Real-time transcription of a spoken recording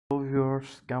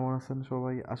Viewers, কেমন আছেন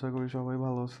সবাই? আশা করি সবাই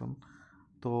ভালো আছেন।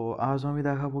 তো আজ আমি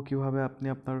দেখাবো কিভাবে আপনি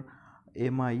আপনার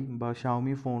এমআই বা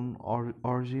Xiaomi ফোন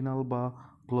অরিজিনাল বা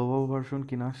গ্লোবাল ভার্সন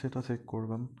কিনা সেটা চেক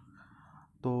করবেন।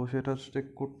 তো সেটা চেক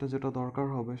করতে যেটা দরকার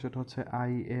হবে সেটা হচ্ছে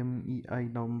IMEI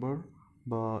নম্বর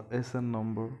বা SN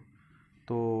নম্বর।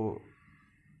 তো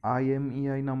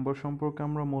IMEI নাম্বার সম্পর্কে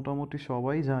আমরা মোটামুটি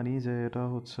সবাই জানি যে এটা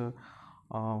হচ্ছে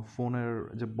ফোনের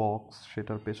যে বক্স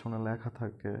সেটার পেছনে লেখা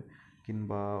থাকে,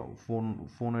 কিংবা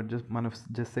ফোনের যে মানে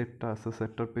যে সেটটা আছে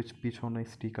সেটটার পিছনে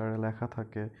স্টিকারে লেখা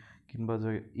থাকে, কিংবা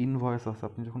যে ইনভয়েস আছে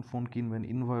আপনি যখন ফোন কিনবেন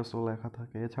ইনভয়েসও লেখা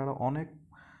থাকে। এছাড়া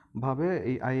অনেকভাবে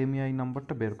এই IMEI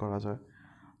নাম্বারটা বের করা যায়।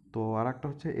 তো আর একটা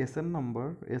হচ্ছে SN নাম্বার।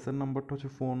 SN নাম্বারটা হচ্ছে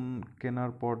ফোন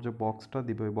কেনার পর যে বক্সটা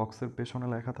দিবে ওই বক্সের পেছনে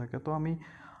লেখা থাকে। তো আমি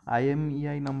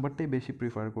IMEI নাম্বারটাই বেশি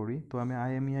প্রিফার করি, তো আমি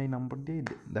IMEI নাম্বার দিয়েই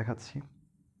দেখাচ্ছি।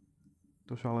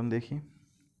 তো চলেন দেখি।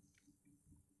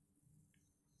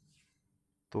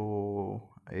 তো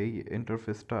এই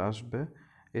ইন্টারফেসটা আসবে,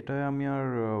 এটাই আমি আর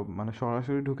মানে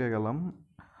সরাসরি ঢুকে গেলাম।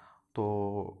 তো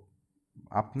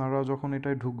আপনারা যখন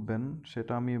এটায় ঢুকবেন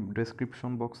সেটা আমি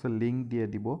ডেসক্রিপশন বক্সে লিঙ্ক দিয়ে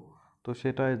দিব। তো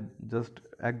সেটায় জাস্ট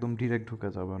একদম ডিরেক্ট ঢুকে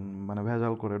যাবেন, মানে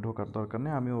ভেজাল করে ঢোকার দরকার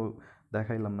নেই। আমিও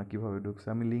দেখাইলাম না কিভাবে ঢুকছে,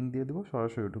 আমি লিঙ্ক দিয়ে দিব,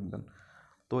 সরাসরি ঢুকবেন।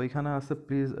 তো এখানে আছে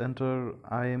please enter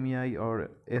IMEI or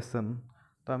SN।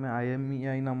 তো আমি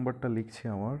IMEI নাম্বারটা লিখছি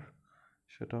আমার,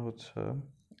 সেটা হচ্ছে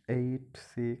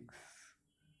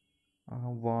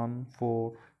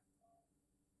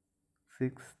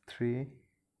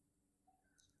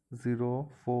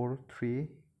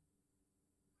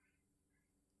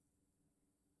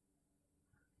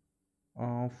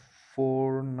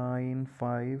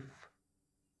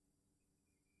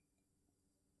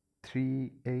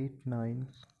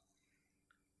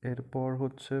এরপর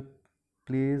হচ্ছে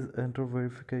প্লিজ এন্টার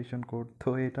ভেরিফিকেশন কোড। তো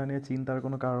এটা নিয়ে চিন্তার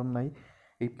কোনো কারণ নাই,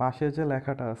 এই পাশে যে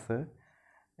লেখাটা আছে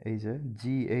এই যে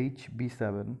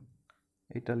GHB7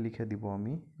 এটা লিখে দিব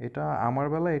আমি। এটা আমার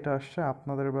বেলায় এটা আসছে,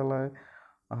 আপনাদের বেলায়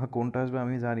কোনটা আসবে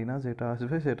আমি জানি না, যেটা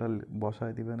আসবে সেটা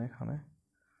বসায় দিবেন এখানে।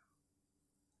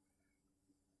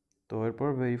 তো এরপর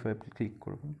ভেরিফাই ক্লিক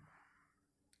করবেন।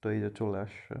 তো এই যে চলে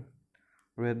আসছে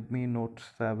Redmi note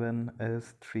 7s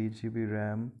 3GB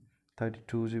RAM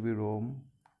 32GB Rome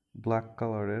black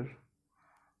কালারের।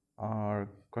 আর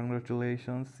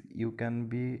congratulations, you can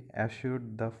be অ্যাসিওরড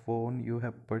the phone you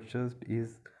have purchased is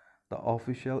the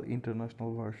official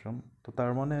international version. তো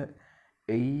তার মানে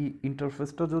এই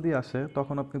ইন্টারফেসটা যদি আসে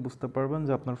তখন আপনি বুঝতে পারবেন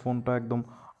যে আপনার ফোনটা একদম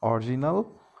অরিজিনাল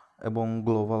এবং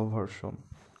গ্লোবাল ভার্সন।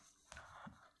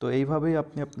 তো এইভাবেই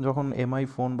আপনি যখন এমআই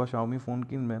ফোন বা Xiaomi ফোন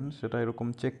কিনবেন সেটা এরকম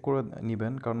চেক করে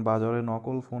নেবেন, কারণ বাজারে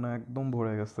নকল ফোন একদম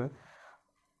ভরে গেছে।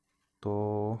 তো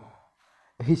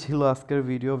এই ছিল আজকের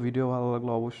ভিডিও ভালো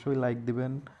লাগলো অবশ্যই লাইক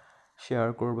দিবেন, শেয়ার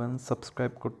করবেন,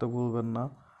 সাবস্ক্রাইব করতে ভুলবেন না।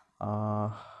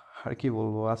 আর কি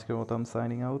বলবো, আজকের মতো আমি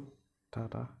সাইনিং আউট।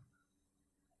 টাটা।